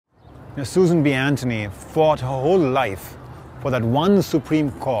Susan B. Anthony fought her whole life for that one supreme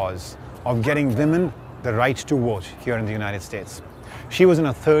cause of getting women the right to vote here in the United States. She was in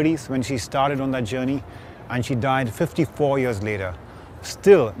her 30s when she started on that journey, and she died 54 years later,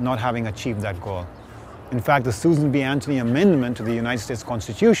 still not having achieved that goal. In fact, the Susan B. Anthony Amendment to the United States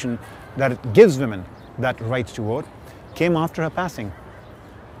Constitution that gives women that right to vote came after her passing.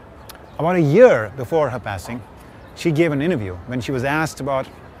 About a year before her passing, she gave an interview when she was asked about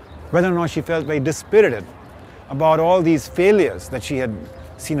whether or not she felt very dispirited about all these failures that she had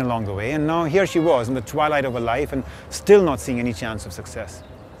seen along the way. And now here she was in the twilight of her life and still not seeing any chance of success.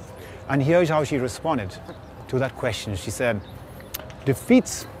 And here's how she responded to that question. She said,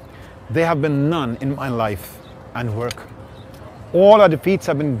 "Defeats, there have been none in my life and work. All our defeats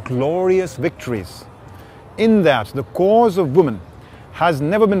have been glorious victories, in that the cause of women has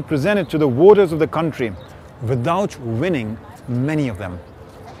never been presented to the voters of the country without winning many of them.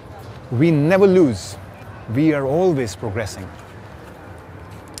 We never lose. We are always progressing."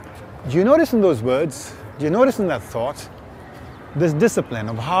 Do you notice in those words, do you notice in that thought, this discipline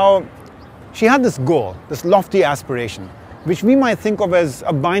of how she had this goal, this lofty aspiration, which we might think of as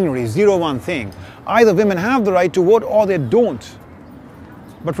a binary 0-1 thing. Either women have the right to vote or they don't.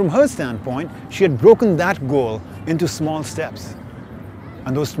 But from her standpoint, she had broken that goal into small steps.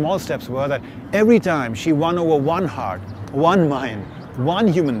 And those small steps were that every time she won over one heart, one mind, one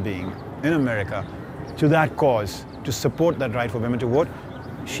human being in America to that cause, to support that right for women to vote,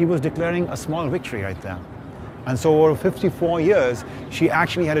 she was declaring a small victory right there. And so over 54 years, she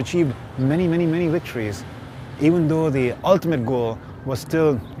actually had achieved many, many, many victories, even though the ultimate goal was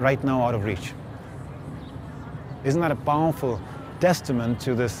still right now out of reach. Isn't that a powerful testament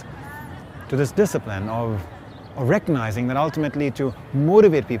to this discipline of recognizing that ultimately to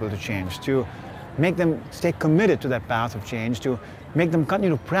motivate people to change, to make them stay committed to that path of change, to make them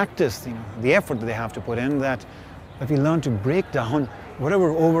continue to practice the effort that they have to put in, that we learn to break down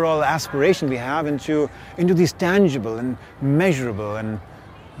whatever overall aspiration we have into these tangible and measurable and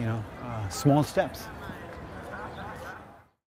small steps.